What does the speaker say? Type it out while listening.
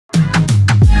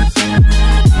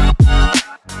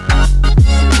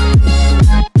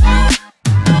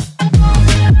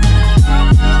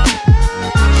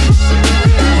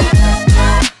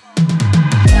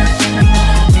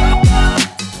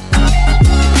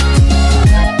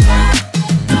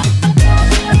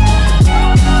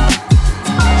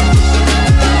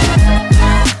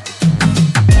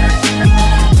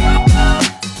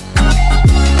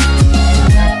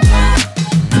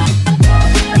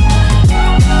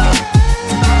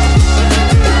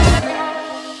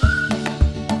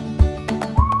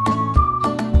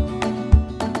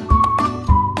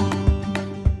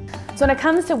when it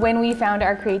comes to when we found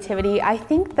our creativity, I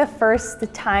think the first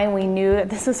time we knew that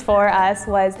this was for us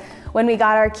was when we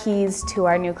got our keys to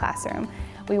our new classroom.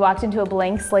 We walked into a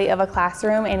blank slate of a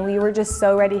classroom and we were just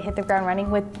so ready to hit the ground running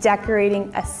with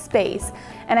decorating a space.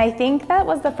 And I think that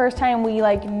was the first time we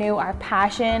knew our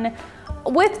passion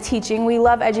with teaching. We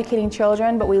love educating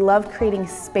children, but we love creating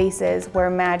spaces where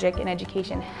magic and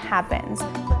education happens.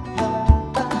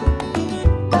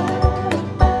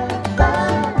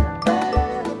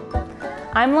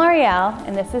 I'm Loreal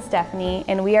and this is Stephanie,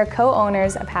 and we are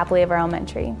co-owners of Happily Ever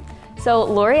Elementary. So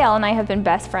Loreal and I have been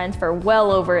best friends for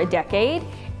well over a decade,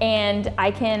 and I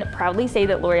can proudly say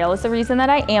that Loreal is the reason that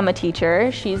I am a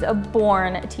teacher. She's a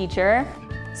born teacher.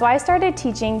 So I started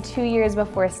teaching 2 years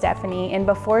before Stephanie, and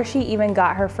before she even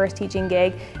got her first teaching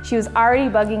gig, she was already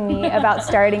bugging me about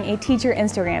starting a teacher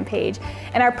Instagram page.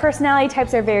 And our personality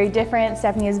types are very different.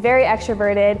 Stephanie is very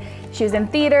extroverted. She was in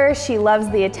theater, she loves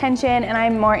the attention, and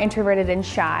I'm more introverted and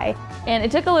shy. And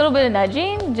it took a little bit of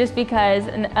nudging just because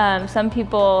some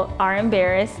people are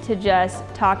embarrassed to just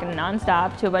talk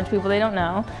nonstop to a bunch of people they don't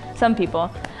know, some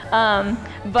people.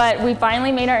 But we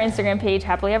finally made our Instagram page,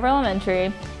 Happily Ever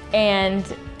Elementary,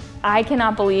 and I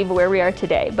cannot believe where we are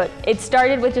today. But it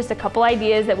started with just a couple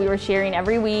ideas that we were sharing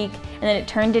every week, and then it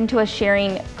turned into us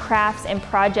sharing crafts and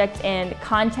projects and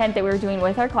content that we were doing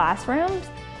with our classrooms.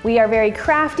 We are very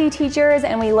crafty teachers,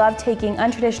 and we love taking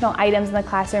untraditional items in the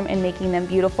classroom and making them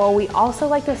beautiful. We also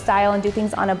like to style and do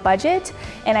things on a budget,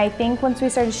 and I think once we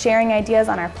started sharing ideas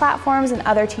on our platforms and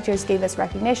other teachers gave us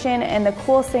recognition, and the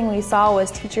coolest thing we saw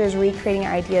was teachers recreating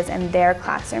our ideas in their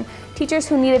classroom. Teachers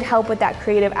who needed help with that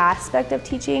creative aspect of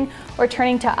teaching were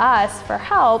turning to us for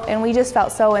help, and we just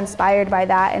felt so inspired by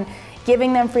that, and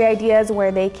giving them free ideas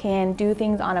where they can do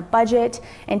things on a budget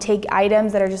and take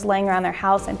items that are just laying around their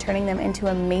house and turning them into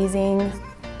amazing,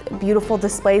 beautiful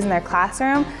displays in their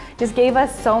classroom just gave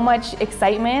us so much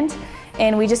excitement,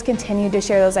 and we just continued to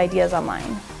share those ideas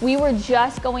online. We were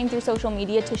just going through social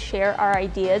media to share our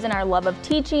ideas and our love of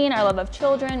teaching, our love of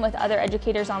children with other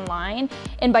educators online.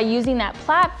 And by using that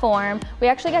platform, we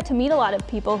actually got to meet a lot of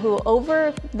people who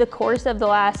over the course of the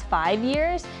last 5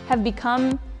 years have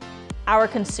become our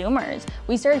consumers.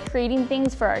 We started creating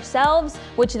things for ourselves,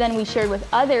 which then we shared with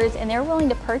others, and they're willing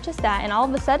to purchase that, and all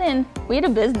of a sudden, we had a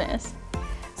business.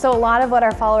 So a lot of what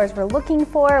our followers were looking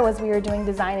for was we were doing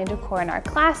design and decor in our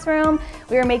classroom.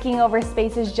 We were making over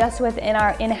spaces just within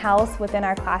our in-house, within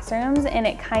our classrooms, and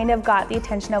it kind of got the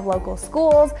attention of local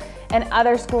schools and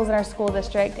other schools in our school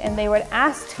district, and they would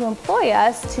ask to employ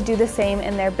us to do the same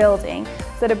in their building.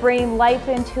 So to bring life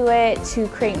into it, to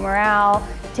create morale,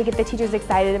 to get the teachers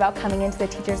excited about coming into the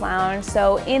teacher's lounge.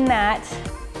 So in that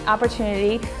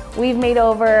opportunity, we've made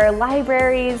over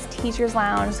libraries, teacher's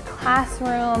lounge,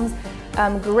 classrooms,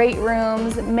 great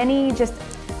rooms, many just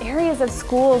areas of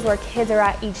schools where kids are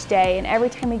at each day. And every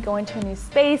time we go into a new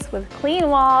space with clean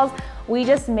walls, we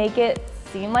just make it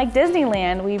seem like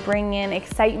Disneyland. We bring in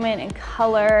excitement and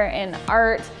color and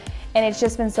art, and it's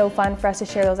just been so fun for us to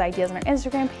share those ideas on our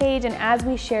Instagram page. And as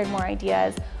we shared more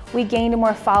ideas, we gained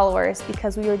more followers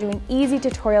because we were doing easy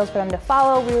tutorials for them to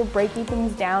follow. We were breaking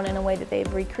things down in a way that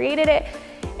they've recreated it.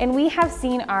 And we have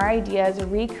seen our ideas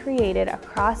recreated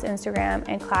across Instagram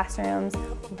and classrooms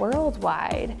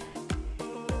worldwide.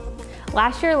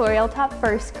 Last year, Loreal taught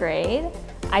first grade.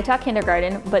 I taught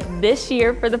kindergarten, but this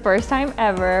year, for the first time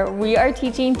ever, we are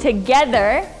teaching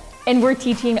together, and we're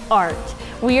teaching art.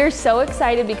 We are so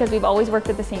excited because we've always worked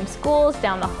at the same schools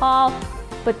down the hall,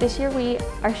 but this year we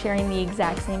are sharing the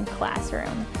exact same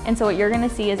classroom. And so what you're gonna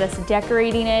see is us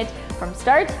decorating it from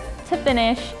start to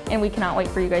finish, and we cannot wait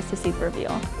for you guys to see the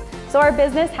reveal. So our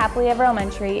business, Happily Ever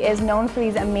Elementary, is known for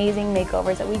these amazing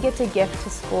makeovers that we get to gift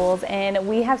to schools, and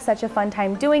we have such a fun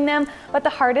time doing them, but the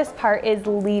hardest part is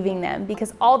leaving them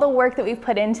because all the work that we've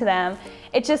put into them,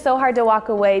 it's just so hard to walk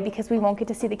away because we won't get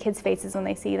to see the kids' faces when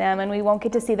they see them, and we won't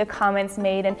get to see the comments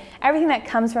made and everything that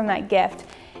comes from that gift.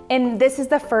 And this is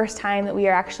the first time that we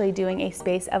are actually doing a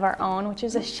space of our own, which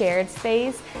is a shared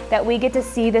space that we get to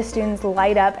see the students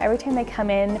light up every time they come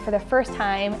in for the first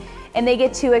time, and they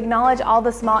get to acknowledge all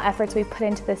the small efforts we put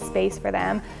into this space for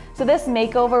them. So this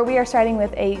makeover, we are starting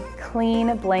with a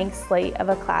clean blank slate of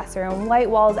a classroom, white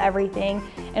walls, everything,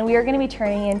 and we are going to be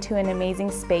turning into an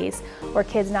amazing space where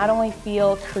kids not only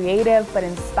feel creative but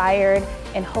inspired,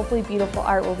 and hopefully beautiful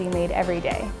art will be made every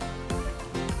day.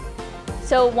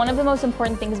 So one of the most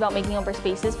important things about making over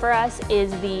spaces for us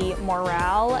is the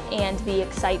morale and the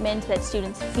excitement that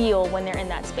students feel when they're in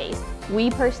that space. We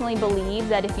personally believe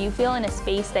that if you feel in a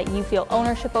space that you feel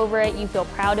ownership over it, you feel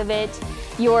proud of it,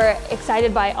 you're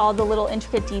excited by all the little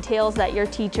intricate details that your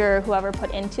teacher, whoever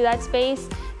put into that space,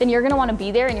 then you're gonna wanna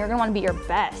be there and you're gonna wanna be your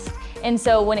best. And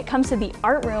so when it comes to the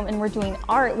art room and we're doing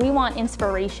art, we want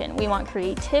inspiration, we want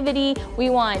creativity, we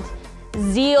want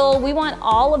zeal, we want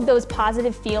all of those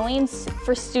positive feelings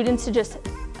for students to just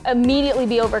immediately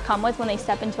be overcome with when they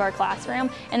step into our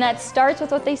classroom. And that starts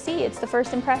with what they see. It's the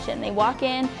first impression. They walk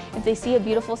in, if they see a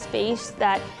beautiful space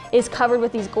that is covered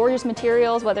with these gorgeous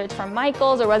materials, whether it's from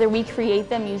Michaels or whether we create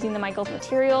them using the Michaels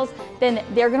materials, then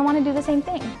they're gonna wanna do the same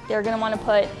thing. They're gonna wanna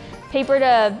put paper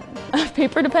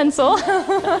to pencil,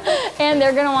 and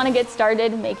they're gonna wanna get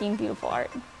started making beautiful art.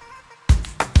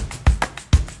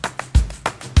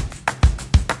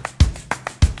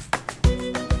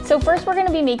 So first we're gonna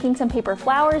be making some paper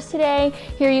flowers today.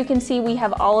 Here you can see we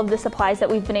have all of the supplies that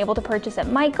we've been able to purchase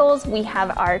at Michaels. We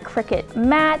have our Cricut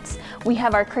mats, we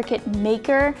have our Cricut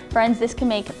maker. Friends, this can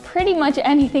make pretty much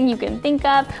anything you can think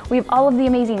of. We have all of the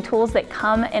amazing tools that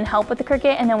come and help with the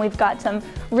Cricut, and then we've got some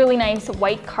really nice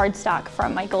white cardstock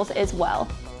from Michaels as well.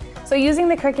 So using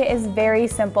the Cricut is very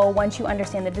simple once you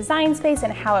understand the design space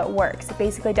and how it works. It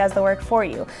basically does the work for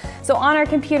you. So on our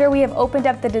computer, we have opened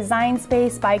up the design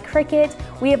space by Cricut.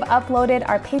 We have uploaded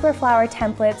our paper flower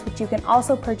templates, which you can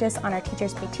also purchase on our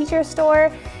Teachers Pay Teacher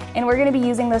store. And we're gonna be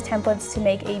using those templates to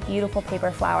make a beautiful paper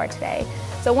flower today.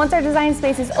 So once our design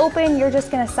space is open, you're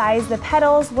just gonna size the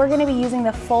petals. We're gonna be using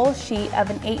the full sheet of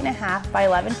an 8.5 by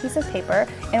 11 piece of paper,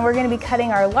 and we're gonna be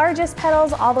cutting our largest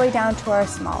petals all the way down to our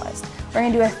smallest. We're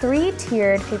gonna do a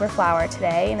 3-tiered paper flower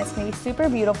today, and it's gonna be super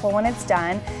beautiful when it's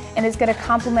done, and it's gonna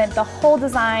complement the whole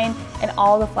design and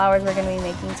all the flowers we're gonna be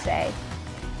making today.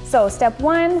 So step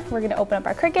 1, we're gonna open up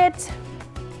our Cricut.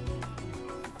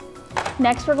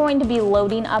 Next, we're going to be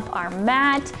loading up our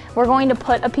mat. We're going to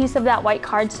put a piece of that white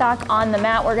cardstock on the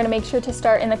mat. We're gonna make sure to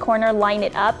start in the corner, line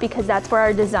it up, because that's where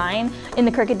our design in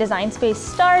the Cricut design space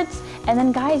starts. And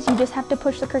then guys, you just have to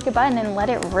push the Cricut button and let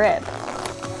it rip.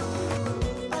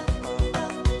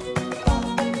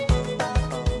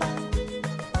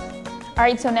 All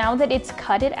right, so now that it's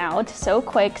cut it out, so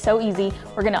quick, so easy,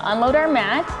 we're gonna unload our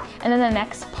mat, and then the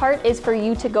next part is for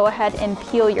you to go ahead and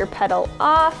peel your petal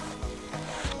off.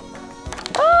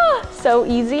 Ah, so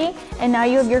easy. And now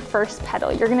you have your first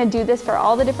petal. You're gonna do this for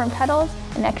all the different petals,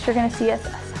 and next you're gonna see us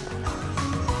assemble.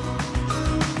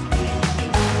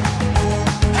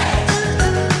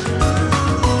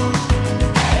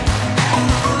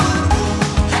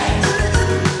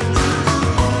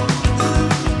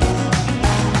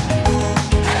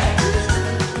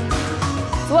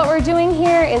 What we're doing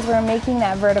here is we're making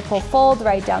that vertical fold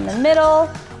right down the middle,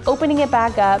 opening it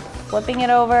back up, flipping it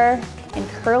over, and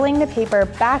curling the paper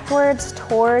backwards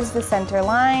towards the center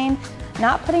line,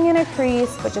 not putting in a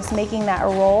crease, but just making that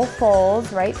roll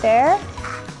fold right there,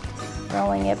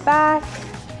 rolling it back,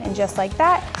 and just like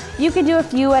that. You can do a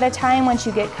few at a time once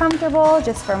you get comfortable,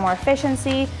 just for more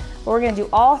efficiency, but we're gonna do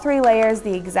all 3 layers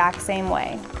the exact same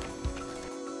way.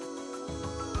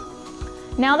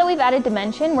 Now that we've added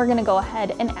dimension, we're gonna go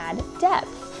ahead and add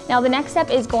depth. Now the next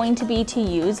step is going to be to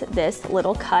use this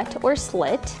little cut or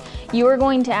slit. You are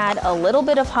going to add a little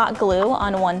bit of hot glue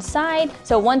on one side.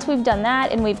 So once we've done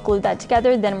that and we've glued that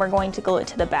together, then we're going to glue it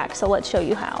to the back. So let's show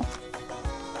you how.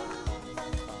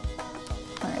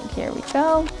 All right, here we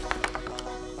go.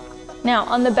 Now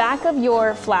on the back of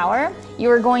your flower, you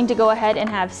are going to go ahead and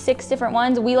have 6 different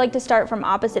ones. We like to start from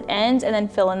opposite ends and then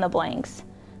fill in the blanks.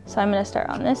 So I'm gonna start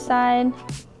on this side.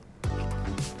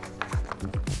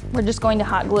 We're just going to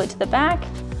hot glue it to the back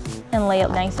and lay it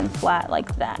nice and flat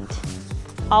like that.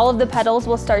 All of the petals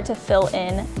will start to fill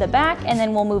in the back, and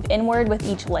then we'll move inward with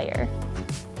each layer.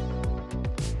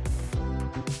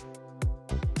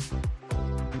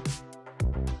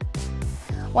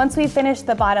 Once we finish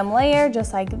the bottom layer,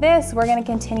 just like this, we're gonna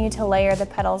continue to layer the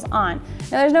petals on.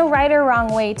 Now there's no right or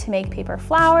wrong way to make paper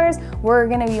flowers. We're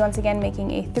gonna be once again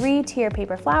making a 3-tier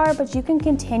paper flower, but you can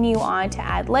continue on to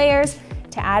add layers,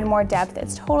 to add more depth.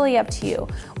 It's totally up to you.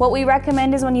 What we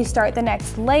recommend is when you start the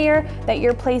next layer that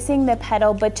you're placing the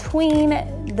petal between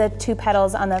the 2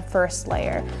 petals on the first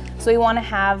layer. So we wanna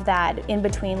have that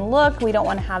in-between look. We don't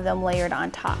wanna have them layered on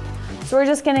top. So we're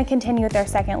just gonna continue with our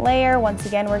second layer. Once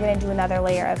again, we're gonna do another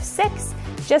layer of 6,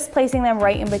 just placing them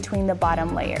right in between the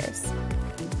bottom layers.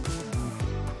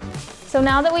 So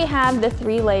now that we have the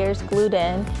 3 layers glued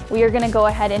in, we are gonna go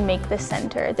ahead and make the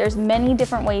center. There's many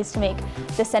different ways to make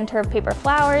the center of paper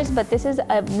flowers, but this is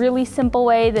a really simple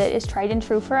way that is tried and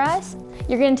true for us.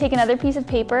 You're gonna take another piece of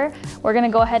paper. We're gonna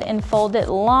go ahead and fold it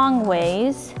long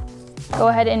ways. Go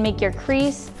ahead and make your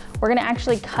crease. We're gonna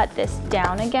actually cut this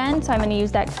down again, so I'm gonna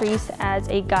use that crease as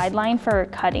a guideline for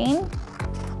cutting.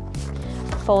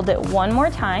 Fold it one more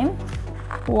time,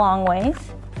 long ways.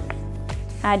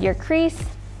 Add your crease,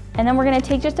 And then we're gonna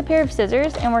take just a pair of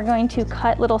scissors and we're going to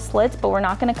cut little slits, but we're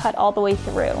not gonna cut all the way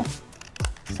through.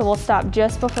 So we'll stop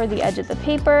just before the edge of the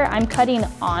paper. I'm cutting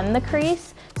on the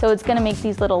crease, so it's gonna make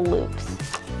these little loops.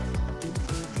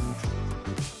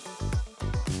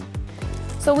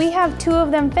 So we have 2 of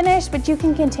them finished, but you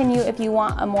can continue if you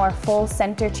want a more full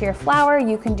center to your flower.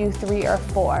 You can do 3 or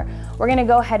 4. We're gonna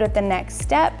go ahead with the next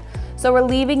step. So we're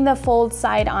leaving the fold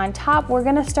side on top. We're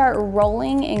gonna start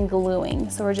rolling and gluing.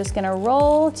 So we're just gonna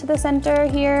roll to the center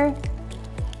here.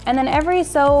 And then every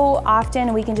so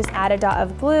often we can just add a dot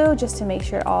of glue just to make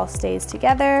sure it all stays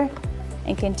together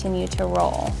and continue to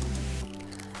roll.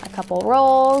 A couple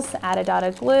rolls, add a dot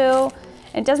of glue.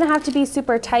 It doesn't have to be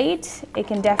super tight. It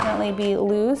can definitely be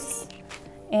loose.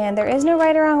 And there is no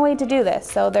right or wrong way to do this.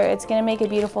 So it's gonna make a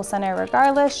beautiful center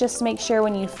regardless. Just make sure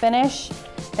when you finish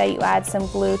that you add some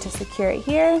glue to secure it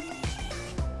here.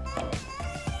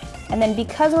 And then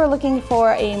because we're looking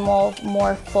for a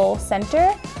more full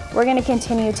center, we're gonna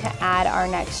continue to add our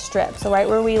next strip. So right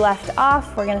where we left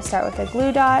off, we're gonna start with a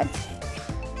glue dot,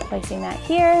 placing that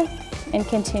here, and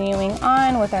continuing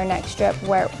on with our next strip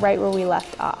right where we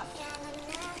left off.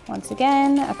 Once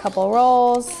again, a couple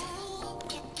rolls,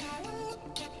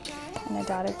 and a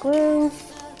dot of glue,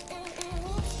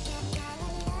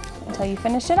 until you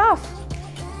finish it off.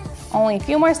 Only a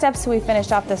few more steps till we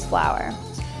finished off this flower.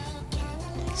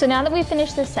 So now that we've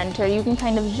finished the center, you can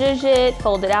kind of zhuzh it,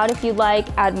 fold it out if you'd like,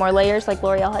 add more layers like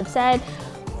Loreal had said.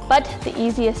 But the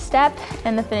easiest step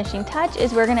and the finishing touch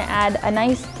is we're gonna add a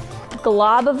nice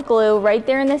glob of glue right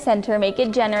there in the center, make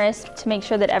it generous to make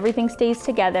sure that everything stays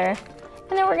together.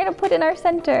 And then we're gonna put in our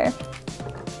center.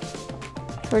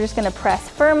 So we're just gonna press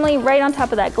firmly right on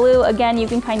top of that glue. Again, you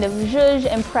can kind of zhuzh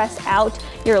and press out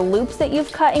your loops that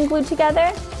you've cut and glued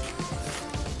together.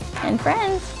 And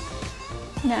friends,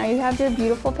 now you have your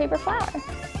beautiful paper flower.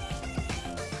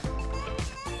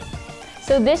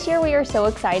 So this year we are so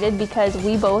excited because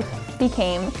we both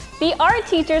became the art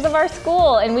teachers of our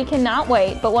school and we cannot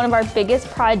wait. But one of our biggest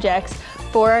projects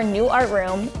for our new art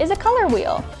room is a color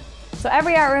wheel. So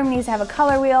every art room needs to have a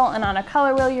color wheel, and on a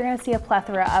color wheel you're gonna see a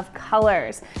plethora of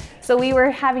colors. So we were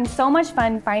having so much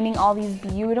fun finding all these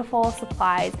beautiful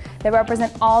supplies that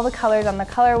represent all the colors on the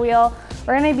color wheel.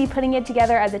 We're gonna be putting it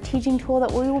together as a teaching tool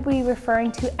that we will be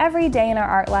referring to every day in our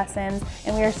art lessons,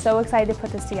 and we are so excited to put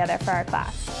this together for our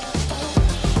class.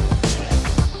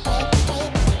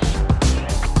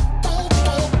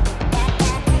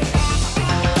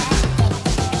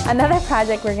 Another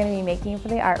project we're going to be making for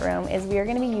the art room is we are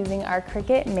going to be using our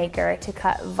Cricut Maker to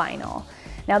cut vinyl.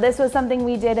 Now this was something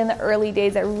we did in the early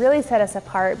days that really set us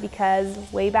apart because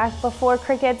way back before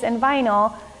Cricuts and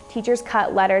vinyl, teachers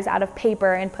cut letters out of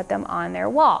paper and put them on their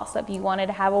wall. So if you wanted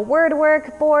to have a word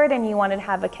work board and you wanted to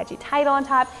have a catchy title on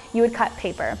top, you would cut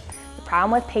paper. The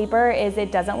problem with paper is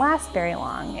it doesn't last very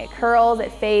long. It curls,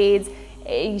 it fades,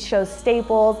 it shows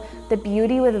staples. The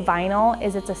beauty with vinyl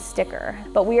is it's a sticker,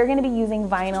 but we are going to be using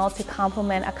vinyl to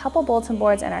complement a couple bulletin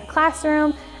boards in our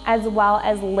classroom, as well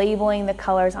as labeling the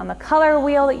colors on the color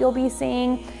wheel that you'll be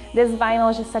seeing. This vinyl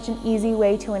is just such an easy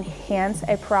way to enhance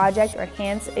a project or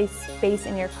enhance a space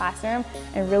in your classroom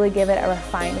and really give it a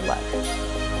refined look.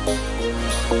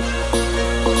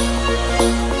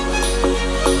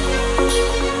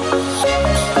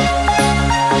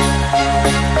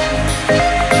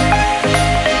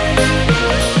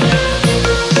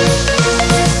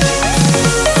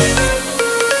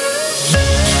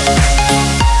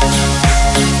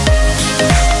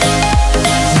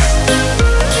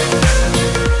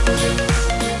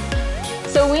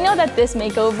 That this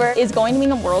makeover is going to mean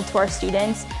the world to our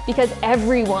students because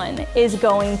everyone is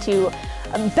going to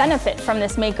benefit from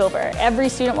this makeover. Every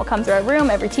student will come through our room,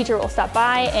 every teacher will stop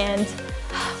by, and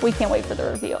we can't wait for the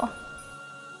reveal.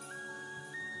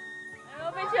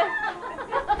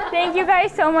 Thank you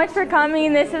guys so much for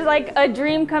coming. This is like a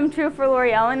dream come true for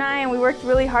Loreal and I, and we worked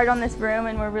really hard on this room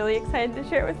and we're really excited to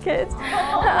share it with kids.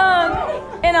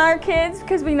 And our kids,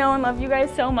 because we know and love you guys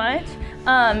so much.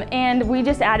 And we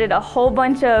just added a whole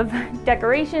bunch of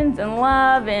decorations and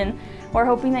love, and we're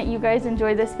hoping that you guys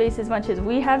enjoy this space as much as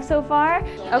we have so far.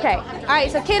 Okay, all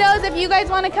right, so kiddos, if you guys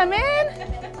want to come in.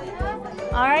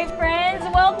 All right, friends,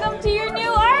 welcome to your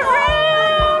new art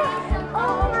room.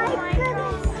 Oh my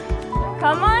goodness.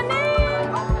 Come on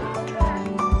in.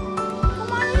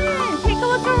 Come on in, take a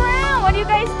look around. What do you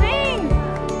guys think?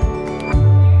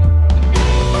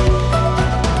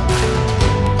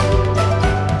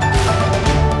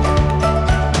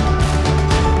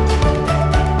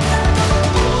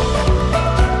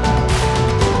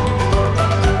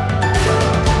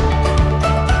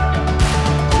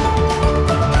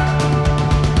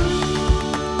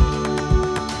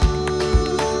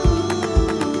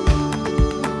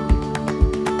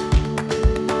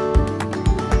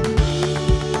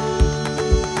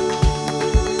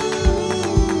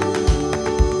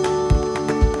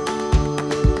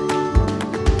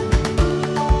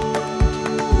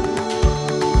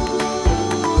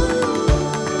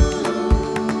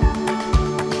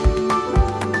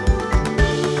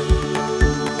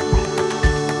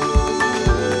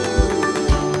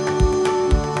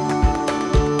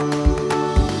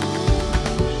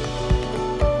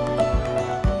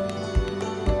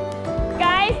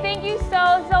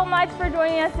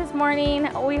 morning.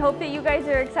 We hope that you guys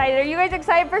are excited. Are you guys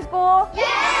excited for school?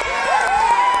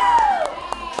 Yeah!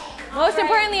 Most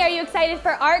importantly, are you excited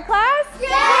for art class?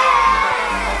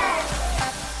 Yeah!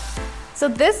 So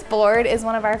this board is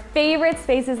one of our favorite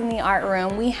spaces in the art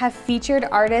room. We have featured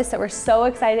artists that we're so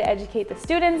excited to educate the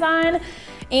students on.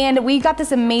 And we got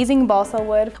this amazing balsa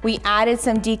wood. We added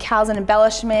some decals and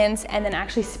embellishments and then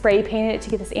actually spray painted it to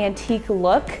get this antique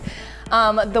look.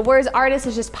 The words artist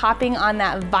is just popping on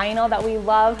that vinyl that we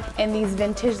love, and these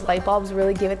vintage light bulbs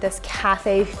really give it this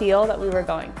cafe feel that we were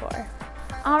going for.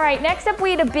 All right, next up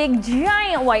we had a big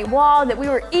giant white wall that we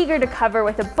were eager to cover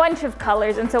with a bunch of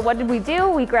colors. And so what did we do?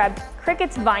 We grabbed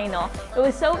Cricut's vinyl. It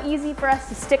was so easy for us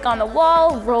to stick on the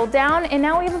wall, roll down, and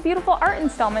now we have a beautiful art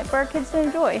installment for our kids to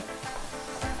enjoy.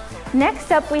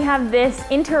 Next up, we have this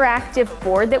interactive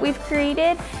board that we've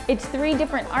created. It's 3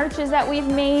 different arches that we've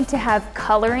made to have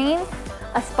coloring,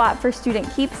 a spot for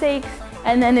student keepsakes,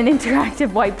 and then an interactive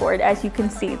whiteboard, as you can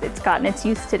see, that's gotten its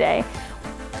use today.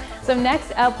 So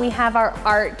next up, we have our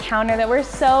art counter that we're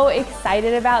so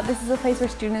excited about. This is a place where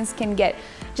students can get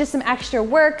just some extra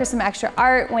work or some extra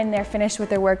art when they're finished with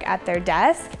their work at their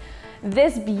desk.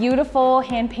 This beautiful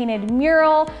hand-painted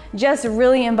mural just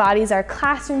really embodies our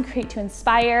classroom, Create to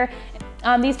Inspire.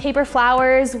 These paper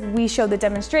flowers, we show the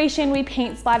demonstration, we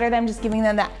paint splatter them, just giving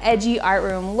them that edgy art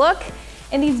room look.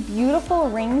 And these beautiful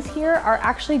rings here are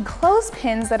actually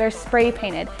clothespins that are spray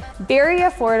painted. Very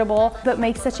affordable, but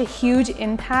make such a huge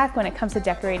impact when it comes to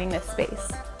decorating this space.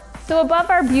 So above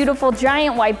our beautiful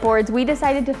giant whiteboards, we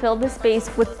decided to fill the space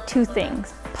with 2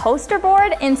 things. Poster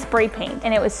board and spray paint,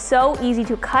 and it was so easy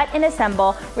to cut and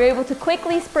assemble. We were able to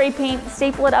quickly spray paint,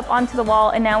 staple it up onto the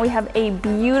wall, and now we have a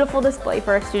beautiful display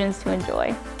for our students to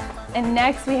enjoy. And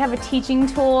next we have a teaching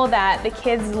tool that the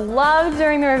kids loved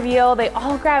during the reveal. They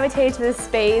all gravitated to this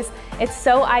space. It's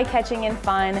so eye-catching and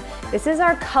fun. This is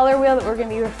our color wheel that we're going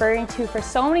to be referring to for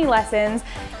so many lessons.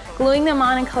 Gluing them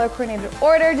on in color coordinated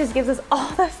order just gives us all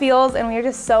the feels, and we are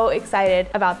just so excited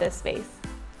about this space.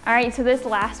 All right, so this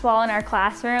last wall in our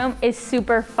classroom is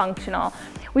super functional.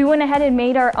 We went ahead and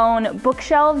made our own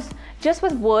bookshelves just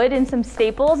with wood and some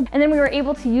staples, and then we were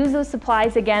able to use those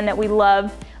supplies again that we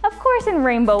love, of course in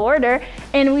rainbow order,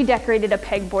 and we decorated a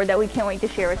pegboard that we can't wait to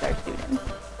share with our students.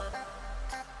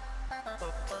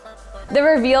 The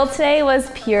reveal today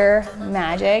was pure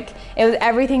magic. It was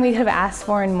everything we could have asked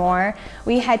for and more.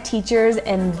 We had teachers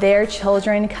and their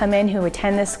children come in who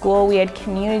attend this school. We had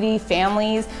community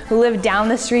families who live down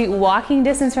the street, walking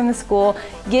distance from the school,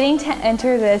 getting to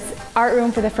enter this art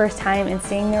room for the first time and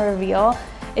seeing the reveal.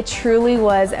 It truly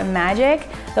was magic.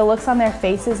 The looks on their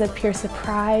faces of pure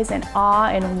surprise and awe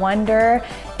and wonder,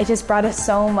 it just brought us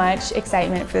so much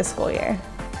excitement for the school year.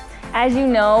 As you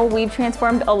know, we've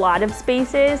transformed a lot of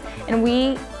spaces, and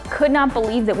we could not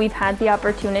believe that we've had the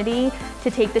opportunity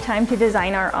to take the time to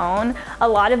design our own. A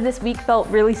lot of this week felt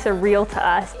really surreal to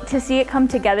us. To see it come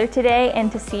together today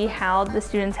and to see how the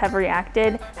students have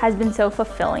reacted has been so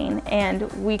fulfilling,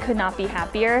 and we could not be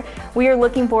happier. We are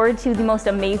looking forward to the most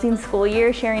amazing school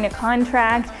year, sharing a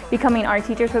contract, becoming art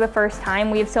teachers for the first time.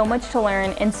 We have so much to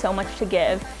learn and so much to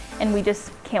give, and we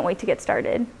just can't wait to get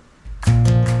started.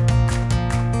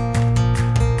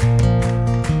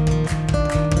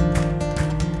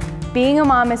 Being a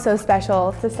mom is so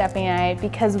special to Stephanie and I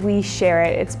because we share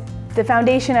it. It's the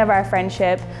foundation of our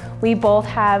friendship. We both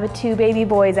have 2 baby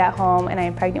boys at home, and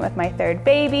I'm pregnant with my 3rd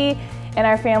baby, and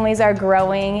our families are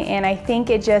growing, and I think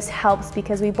it just helps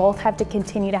because we both have to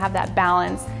continue to have that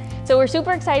balance. So we're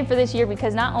super excited for this year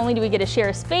because not only do we get to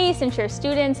share space and share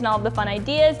students and all of the fun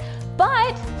ideas,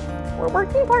 but we're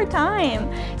working part-time.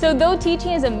 So though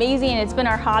teaching is amazing and it's been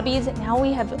our hobbies, now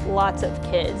we have lots of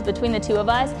kids between the 2 of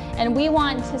us, and we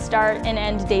want to start and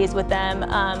end days with them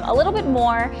a little bit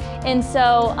more. And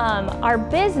so our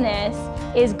business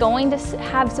is going to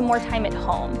have some more time at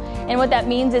home. And what that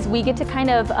means is we get to kind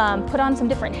of put on some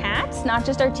different hats, not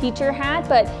just our teacher hat,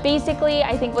 but basically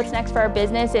I think what's next for our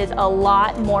business is a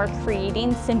lot more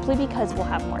creating simply because we'll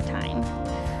have more time.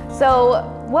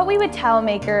 So what we would tell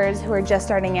makers who are just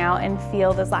starting out and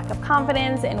feel this lack of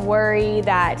confidence and worry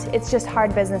that it's just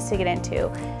hard business to get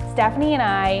into, Stephanie and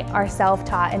I are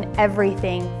self-taught in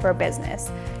everything for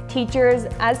business.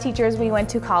 As teachers, we went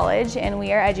to college and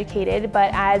we are educated,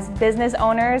 but as business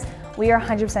owners, we are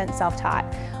 100% self-taught.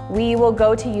 We will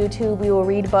go to YouTube, we will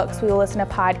read books, we will listen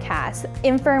to podcasts.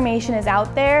 Information is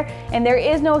out there, and there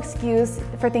is no excuse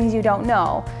for things you don't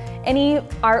know. Any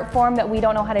art form that we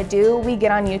don't know how to do, we get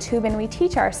on YouTube and we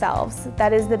teach ourselves.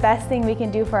 That is the best thing we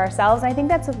can do for ourselves, and I think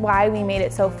that's why we made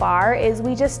it so far, is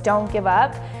we just don't give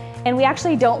up. And we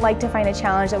actually don't like to find a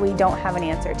challenge that we don't have an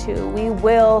answer to. We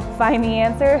will find the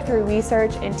answer through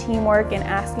research and teamwork and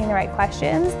asking the right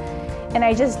questions. And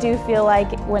I just do feel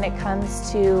like when it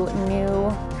comes to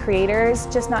new creators,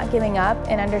 just not giving up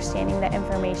and understanding that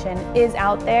information is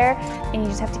out there, and you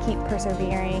just have to keep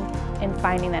persevering and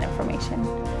finding that information.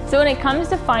 So when it comes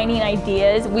to finding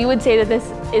ideas, we would say that this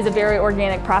is a very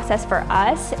organic process for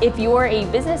us. If you're a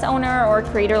business owner or a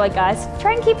creator like us,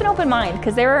 try and keep an open mind,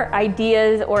 because there are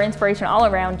ideas or inspiration all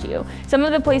around you. Some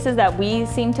of the places that we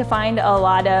seem to find a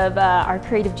lot of our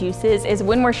creative juices is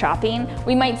when we're shopping.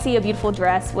 We might see a beautiful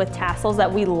dress with tassels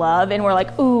that we love, and we're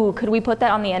like, ooh, could we put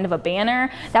that on the end of a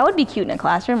banner? That would be cute in a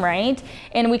classroom, right?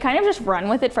 And we kind of just run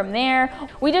with it from there.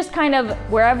 We just kind of,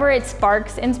 wherever it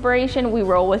sparks inspiration, we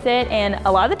roll with it, and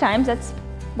a lot of the times that's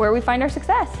where we find our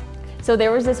success. So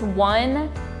there was this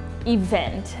one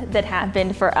event that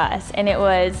happened for us, and it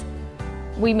was,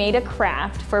 we made a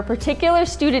craft for a particular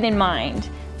student in mind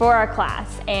for our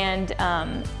class, and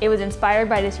it was inspired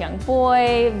by this young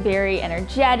boy, very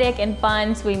energetic and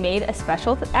fun, so we made a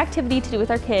special activity to do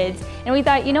with our kids, and we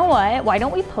thought, you know what, why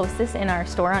don't we post this in our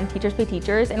store on Teachers Pay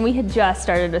Teachers? And we had just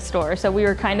started a store, so we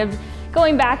were kind of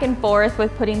going back and forth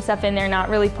with putting stuff in there, not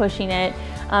really pushing it,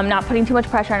 not putting too much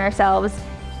pressure on ourselves,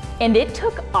 and it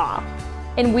took off.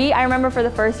 And I remember for the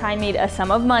first time, made a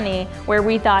sum of money where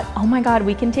we thought, oh my God,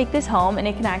 we can take this home and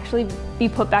it can actually be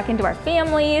put back into our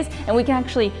families, and we can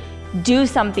actually do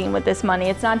something with this money.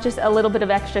 It's not just a little bit of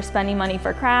extra spending money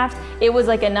for crafts. It was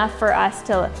like enough for us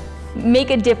to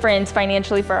make a difference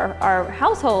financially for our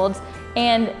households.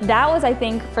 And that was, I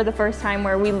think, for the first time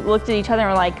where we looked at each other and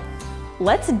were like,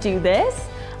 let's do this.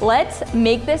 Let's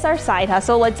make this our side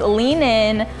hustle. Let's lean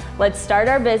in. Let's start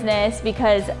our business,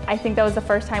 because I think that was the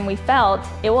first time we felt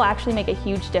it will actually make a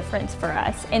huge difference for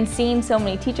us. And seeing so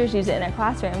many teachers use it in their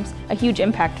classrooms, a huge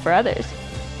impact for others.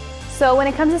 So when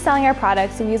it comes to selling our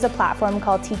products, we use a platform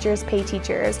called Teachers Pay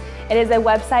Teachers. It is a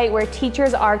website where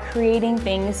teachers are creating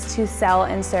things to sell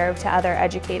and serve to other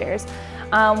educators.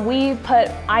 We put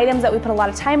items that we put a lot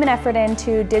of time and effort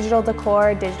into, digital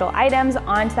decor, digital items,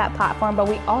 onto that platform, but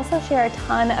we also share a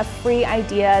ton of free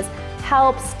ideas,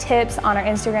 helps, tips on our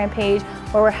Instagram page,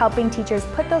 where we're helping teachers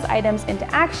put those items into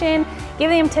action,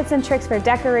 giving them tips and tricks for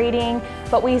decorating.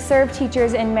 But we serve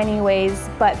teachers in many ways,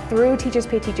 but through Teachers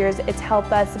Pay Teachers, it's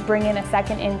helped us bring in a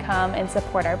second income and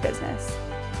support our business.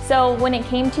 So when it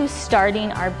came to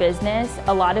starting our business,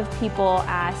 a lot of people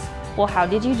ask, well, how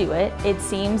did you do it? It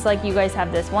seems like you guys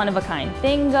have this one-of-a-kind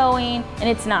thing going, and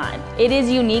it's not. It is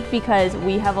unique because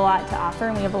we have a lot to offer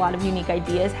and we have a lot of unique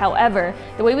ideas. However,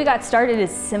 the way we got started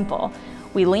is simple.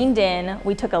 We leaned in,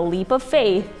 we took a leap of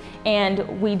faith,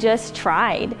 and we just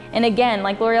tried. And again,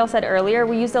 like Loreal said earlier,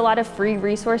 we used a lot of free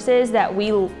resources that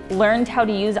we learned how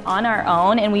to use on our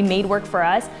own and we made work for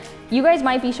us. You guys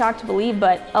might be shocked to believe,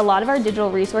 but a lot of our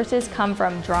digital resources come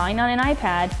from drawing on an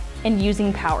iPad and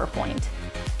using PowerPoint.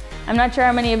 I'm not sure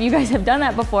how many of you guys have done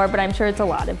that before, but I'm sure it's a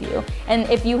lot of you. And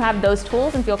if you have those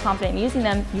tools and feel confident in using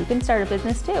them, you can start a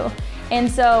business too. And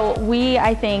so we,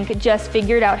 I think, just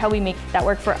figured out how we make that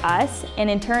work for us,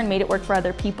 and in turn made it work for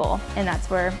other people. And that's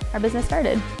where our business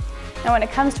started. Now when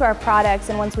it comes to our products,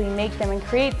 and once we make them and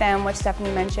create them, which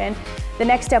Stephanie mentioned, the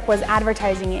next step was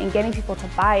advertising it and getting people to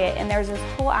buy it. And there's this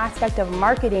whole aspect of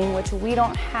marketing, which we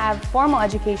don't have formal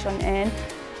education in,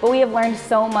 but we have learned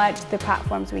so much the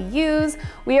platforms we use.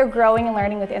 We are growing and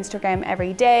learning with Instagram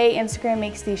every day. Instagram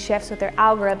makes these shifts with their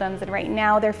algorithms, and right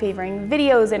now they're favoring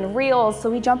videos and reels, so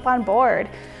we jump on board.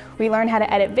 We learn how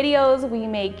to edit videos. We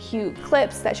make cute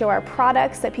clips that show our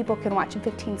products that people can watch in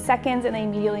 15 seconds and they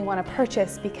immediately want to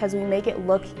purchase because we make it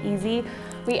look easy.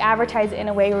 We advertise it in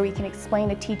a way where we can explain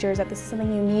to teachers that this is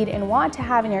something you need and want to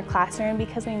have in your classroom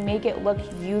because we make it look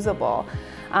usable.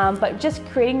 But just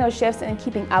creating those shifts and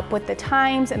keeping up with the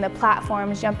times and the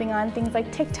platforms, jumping on things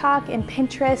like TikTok and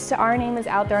Pinterest. Our name is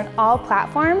out there on all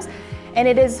platforms, and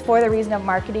it is for the reason of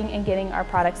marketing and getting our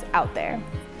products out there.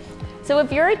 So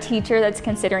if you're a teacher that's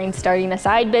considering starting a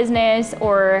side business,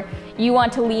 or you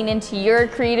want to lean into your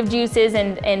creative juices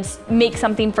and make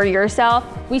something for yourself,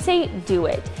 we say do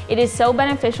it. It is so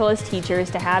beneficial as teachers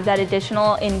to have that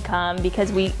additional income,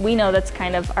 because we know that's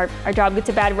kind of, our job gets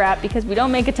a bad rap because we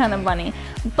don't make a ton of money.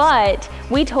 But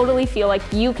we totally feel like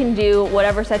you can do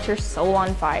whatever sets your soul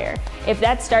on fire. If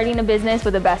that's starting a business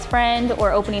with a best friend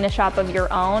or opening a shop of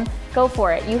your own, go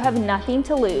for it. You have nothing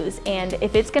to lose, and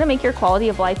if it's gonna make your quality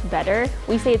of life better,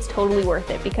 we say it's totally worth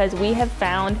it, because we have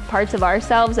found parts of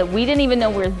ourselves that we didn't even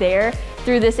know were there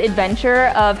through this adventure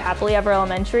of Happily Ever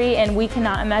Elementary, and we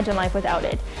cannot imagine life without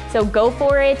it. So go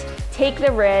for it, take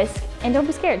the risk, and don't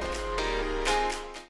be scared.